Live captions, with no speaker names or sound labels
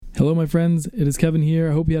Hello, my friends. It is Kevin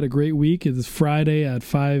here. I hope you had a great week. It is Friday at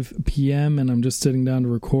 5 p.m., and I'm just sitting down to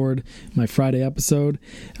record my Friday episode.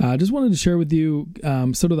 I just wanted to share with you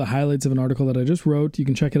sort of the highlights of an article that I just wrote. You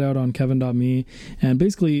can check it out on kevin.me, and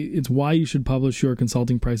basically it's why you should publish your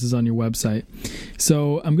consulting prices on your website.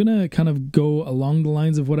 So I'm going to kind of go along the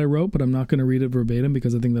lines of what I wrote, but I'm not going to read it verbatim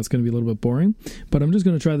because I think that's going to be a little bit boring. But I'm just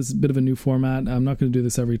going to try this bit of a new format. I'm not going to do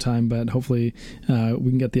this every time, but hopefully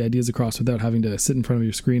we can get the ideas across without having to sit in front of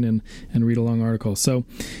your screen and read a long article. So,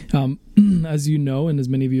 as you know, and as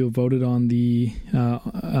many of you have voted on the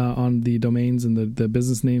domains and the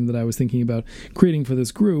business name that I was thinking about creating for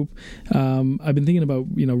this group, I've been thinking about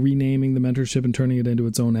renaming the mentorship and turning it into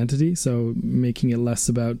its own entity. So making it less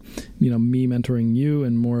about me mentoring you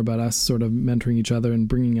and more about us sort of mentoring each other and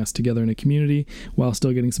bringing us together in a community while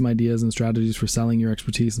still getting some ideas and strategies for selling your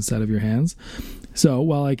expertise instead of your hands. So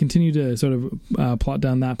while I continue to sort of plot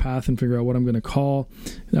down that path and figure out what I'm going to call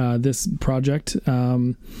this project, I've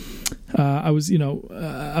been eyeballing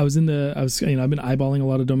a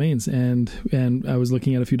lot of domains and I was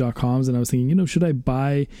looking at a few .coms and I was thinking, should I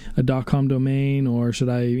buy a .com domain or should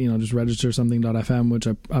I, just register something .fm, which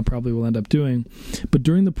I probably will end up doing. But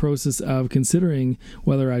during the process of considering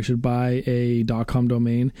whether I should buy a .com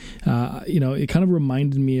domain, it kind of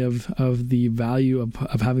reminded me of the value of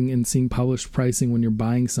having and seeing published pricing when you're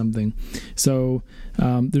buying something. So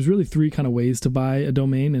there's really three kind of ways to buy a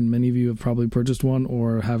domain, and many of you have probably purchased one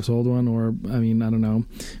or have sold one, or I don't know,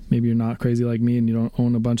 maybe you're not crazy like me and you don't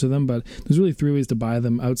own a bunch of them, but there's really three ways to buy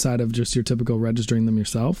them outside of just your typical registering them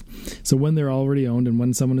yourself. So when they're already owned and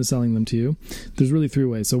when someone is selling them to you, there's really three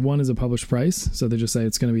ways. So one is a published price. So they just say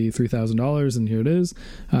it's going to be $3,000 and here it is.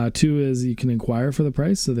 Two is you can inquire for the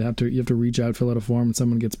price. So you have to reach out, fill out a form, and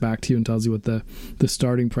someone gets back to you and tells you what the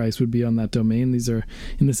starting price would be on that domain. These are,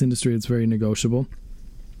 in this industry, it's very negotiable.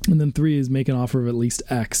 And then three is make an offer of at least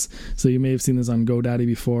X. So you may have seen this on GoDaddy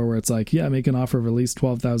before where it's like, make an offer of at least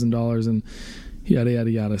 $12,000 and yada, yada,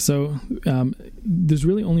 yada. So there's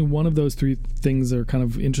really only one of those three things that are kind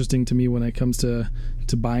of interesting to me when it comes to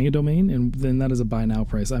buying a domain, and then that is a buy now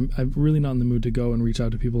price. I'm really not in the mood to go and reach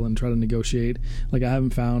out to people and try to negotiate. Like I haven't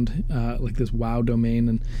found like this wow domain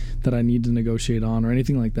and that I need to negotiate on or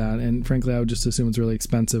anything like that. And frankly, I would just assume it's really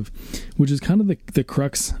expensive, which is kind of the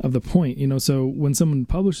crux of the point. So when someone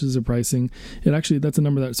publishes a pricing, that's a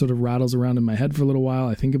number that sort of rattles around in my head for a little while.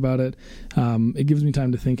 I think about it. It gives me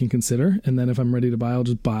time to think and consider, and then if I'm ready to buy, I'll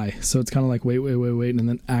just buy. So it's kind of like wait, and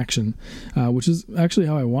then action, which is actually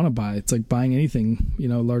how I want to buy. It's like buying anything,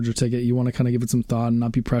 larger ticket. You want to kind of give it some thought and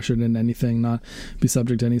not be pressured into anything, not be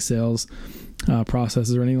subject to any sales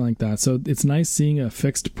processes or anything like that. So it's nice seeing a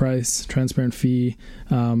fixed price, transparent fee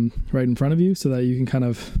right in front of you so that you can kind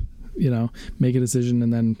of make a decision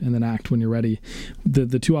and then act when you're ready.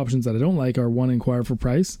 The two options that I don't like are one, inquire for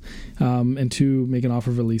price, and two, make an offer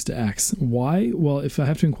of at least X. Why? Well, if I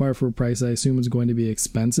have to inquire for a price, I assume it's going to be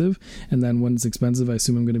expensive, and then when it's expensive, I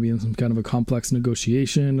assume I'm going to be in some kind of a complex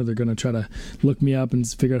negotiation, or they're going to try to look me up and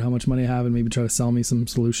figure out how much money I have and maybe try to sell me some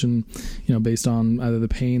solution, based on either the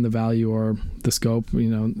pain, the value, or the scope, or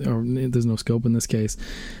there's no scope in this case.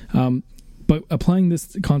 But applying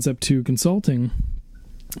this concept to consulting,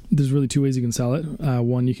 there's really two ways you can sell it.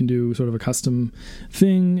 One, you can do sort of a custom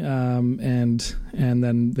thing, and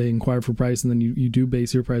then they inquire for price, and then you do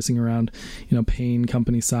base your pricing around, pain,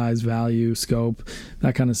 company size, value, scope,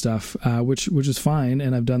 that kind of stuff, which is fine.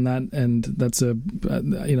 And I've done that, and that's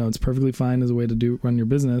it's perfectly fine as a way to run your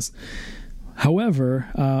business. However,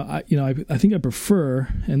 I think I prefer,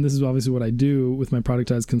 and this is obviously what I do with my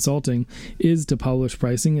productized consulting, is to publish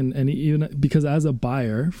pricing, and even because as a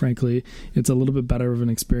buyer, frankly, it's a little bit better of an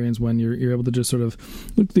experience when you're able to just sort of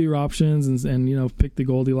look through your options and pick the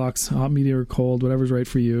Goldilocks, hot, medium, or cold, whatever's right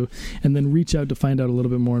for you, and then reach out to find out a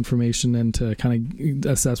little bit more information and to kind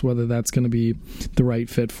of assess whether that's going to be the right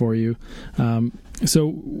fit for you.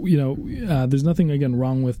 So, there's nothing, again,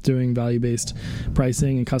 wrong with doing value-based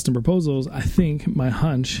pricing and custom proposals. I think my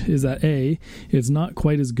hunch is that it's not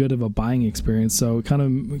quite as good of a buying experience. So it kind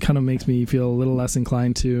of makes me feel a little less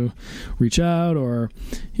inclined to reach out, or,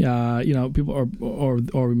 people,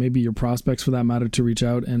 or maybe your prospects for that matter, to reach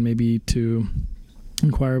out and maybe to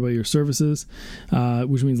inquire about your services,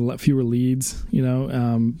 which means fewer leads,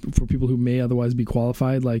 for people who may otherwise be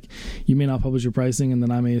qualified. Like, you may not publish your pricing, and then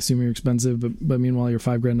I may assume you're expensive, but meanwhile you're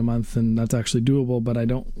 $5,000 a month, and that's actually doable. But I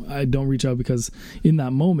don't reach out because in that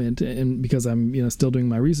moment, and because I'm still doing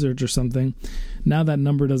my research or something, now that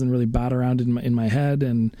number doesn't really bat around in my head,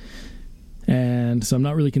 and so I'm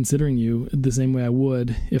not really considering you the same way I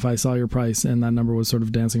would if I saw your price and that number was sort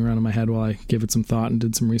of dancing around in my head while I gave it some thought and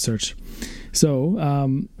did some research. So,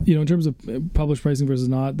 in terms of published pricing versus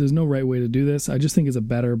not, there's no right way to do this. I just think it's a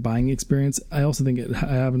better buying experience. I also think it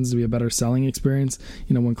happens to be a better selling experience.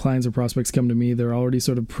 When clients or prospects come to me, they're already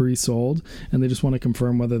sort of pre-sold, and they just want to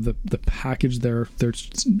confirm whether the package they're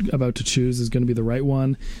about to choose is going to be the right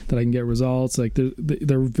one, that I can get results. Like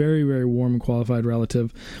they're very, very warm and qualified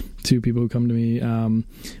relative to people who come to me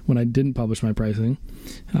when I didn't publish my pricing,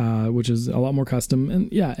 which is a lot more custom.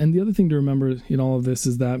 And the other thing to remember in all of this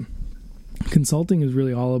is that consulting is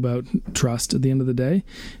really all about trust at the end of the day.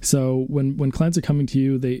 So when clients are coming to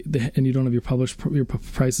you, they and you don't have your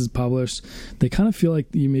prices published, they kind of feel like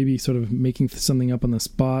you may be sort of making something up on the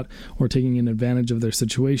spot or taking an advantage of their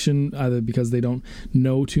situation, either because they don't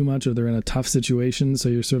know too much or they're in a tough situation. So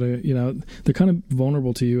you're sort of, they're kind of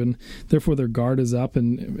vulnerable to you, and therefore their guard is up,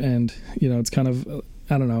 and it's kind of,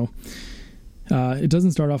 I don't know. It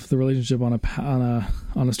doesn't start off the relationship on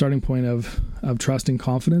a starting point of trust and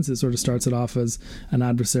confidence. It sort of starts it off as an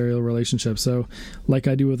adversarial relationship. So, like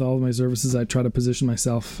I do with all of my services, I try to position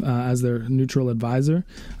myself as their neutral advisor.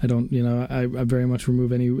 I don't, I very much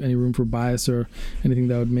remove any room for bias or anything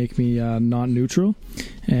that would make me not neutral,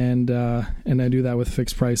 and I do that with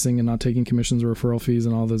fixed pricing and not taking commissions or referral fees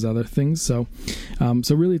and all those other things. So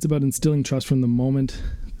really, it's about instilling trust from the moment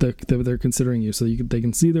they're considering you. So they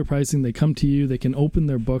can see their pricing, they come to you, they can open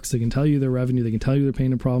their books, they can tell you their revenue, they can tell you their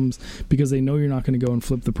pain and problems, because they know you're not going to go and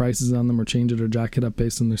flip the prices on them or change it or jack it up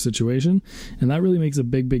based on their situation. And that really makes a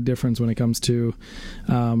big, big difference when it comes to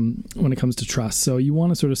trust. So you want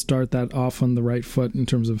to sort of start that off on the right foot in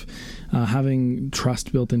terms of having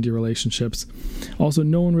trust built into your relationships. Also,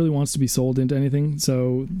 no one really wants to be sold into anything.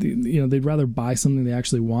 So they'd rather buy something they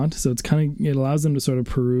actually want. So it allows them to sort of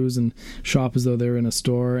peruse and shop as though they're in a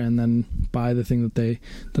store, and then buy the thing that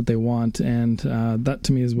they want, and that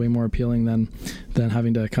to me is way more appealing than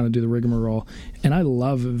having to kind of do the rigmarole. And I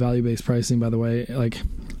love value-based pricing, by the way. Like,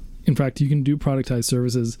 in fact, you can do productized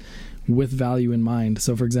services with value in mind.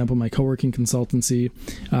 So, for example, my co-working consultancy,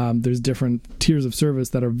 there's different tiers of service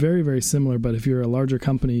that are very, very similar, but if you're a larger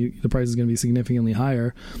company, the price is going to be significantly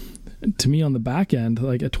higher. To me, on the back end,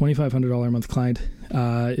 like a $2,500 a month client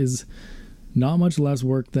is not much less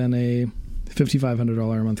work than a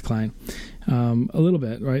 $5,500 a month client. A little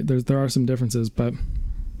bit, right? There are some differences, but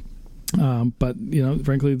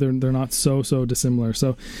frankly, they're not so dissimilar.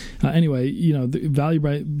 So anyway, the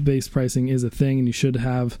value-based pricing is a thing, and you should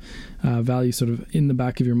have value sort of in the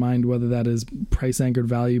back of your mind, whether that is price-anchored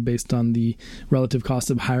value based on the relative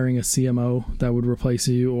cost of hiring a CMO that would replace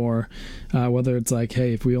you, or whether it's like,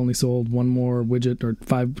 hey, if we only sold one more widget or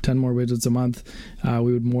 5-10 more widgets a month,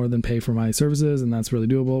 we would more than pay for my services, and that's really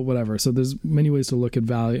doable, whatever. So there's many ways to look at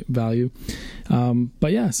value.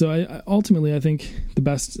 But yeah, so I ultimately think the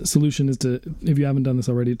best solution is to, if you haven't done this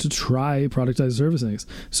already, to try productized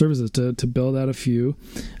services, to build out a few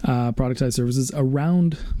productized services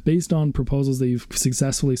based on proposals that you've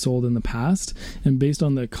successfully sold in the past, and based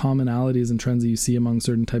on the commonalities and trends that you see among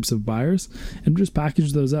certain types of buyers, and just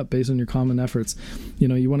package those up based on your common efforts.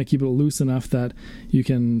 You want to keep it loose enough that you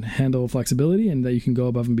can handle flexibility and that you can go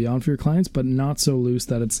above and beyond for your clients, but not so loose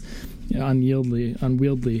that it's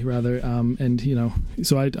unwieldy rather.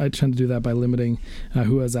 So I tend to do that by limiting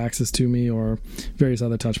who has access to me or various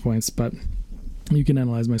other touch points, but you can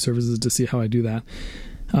analyze my services to see how I do that.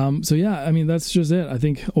 That's just it. I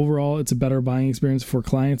think overall it's a better buying experience for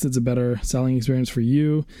clients. It's a better selling experience for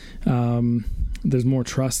you. There's more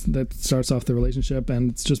trust that starts off the relationship, and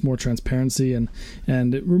it's just more transparency, and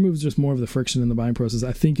it removes just more of the friction in the buying process.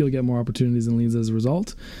 I think you'll get more opportunities and leads as a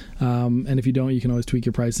result. And if you don't, you can always tweak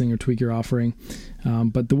your pricing or tweak your offering.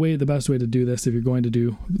 But the best way to do this, if you're going to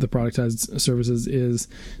do the productized services, is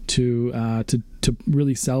to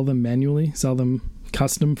really sell them manually, sell them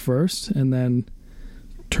custom first, and then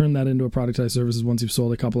turn that into a productized services once you've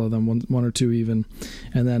sold a couple of them, one or two even.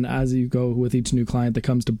 And then as you go with each new client that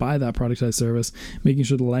comes to buy that productized service, making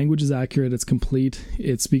sure the language is accurate, it's complete,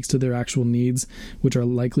 it speaks to their actual needs, which are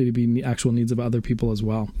likely to be actual needs of other people as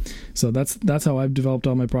well. So that's how I've developed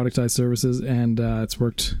all my productized services, and it's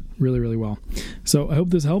worked really, really well. So I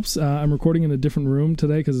hope this helps. I'm recording in a different room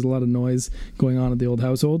today because there's a lot of noise going on at the old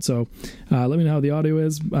household. So let me know how the audio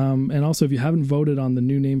is. And also, if you haven't voted on the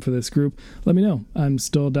new name for this group, let me know. I'm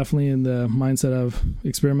still definitely in the mindset of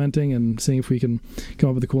experimenting and seeing if we can come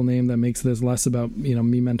up with a cool name that makes this less about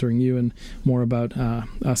me mentoring you and more about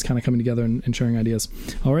us kind of coming together and sharing ideas.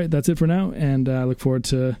 All right, that's it for now, and I look forward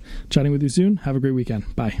to chatting with you soon. Have a great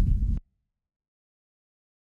weekend. Bye.